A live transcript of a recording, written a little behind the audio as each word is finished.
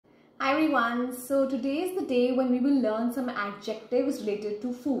Hi everyone, so today is the day when we will learn some adjectives related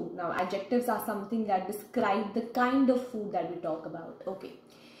to food. Now adjectives are something that describe the kind of food that we talk about. Okay,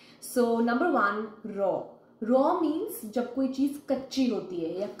 so number one, raw. Raw means जब कोई चीज़ कच्ची होती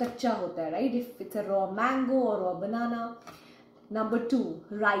है या कच्चा होता है, right? If it's a raw mango or raw banana. Number two,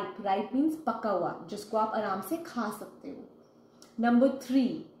 ripe. Ripe means पका हुआ, जिसको आप आराम से खा सकते हो. Number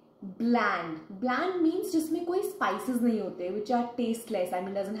three, bland means जिसमें कोई spices नहीं होते, which are tasteless. I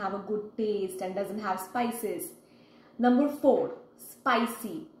mean doesn't have a good taste and doesn't have spices. Number four,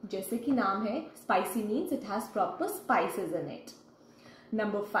 spicy. जैसे कि नाम है, spicy means it has proper spices in it.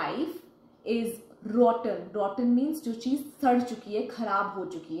 Number five is rotten means जो चीज़ सड़ चुकी है, खराब हो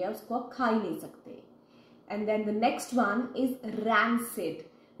चुकी है, उसको आप खा ही नहीं सकते. And then the next one is rancid.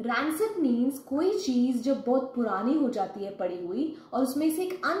 Rancid means कोई चीज़ जब बहुत पुरानी हो जाती है पड़ी हुई और उसमें से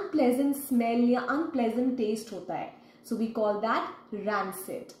एक unpleasant smell या unpleasant taste होता है. So we call that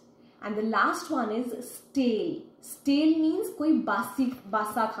rancid. And the last one is stale. Stale means कोई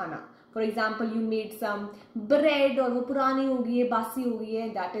बासा खाना. For example, you made some bread और वो पुरानी हो गई है, बासी हो गई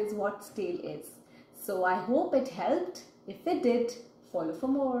है. That is what stale is. So I hope it helped. If it did, follow for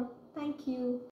more. Thank you.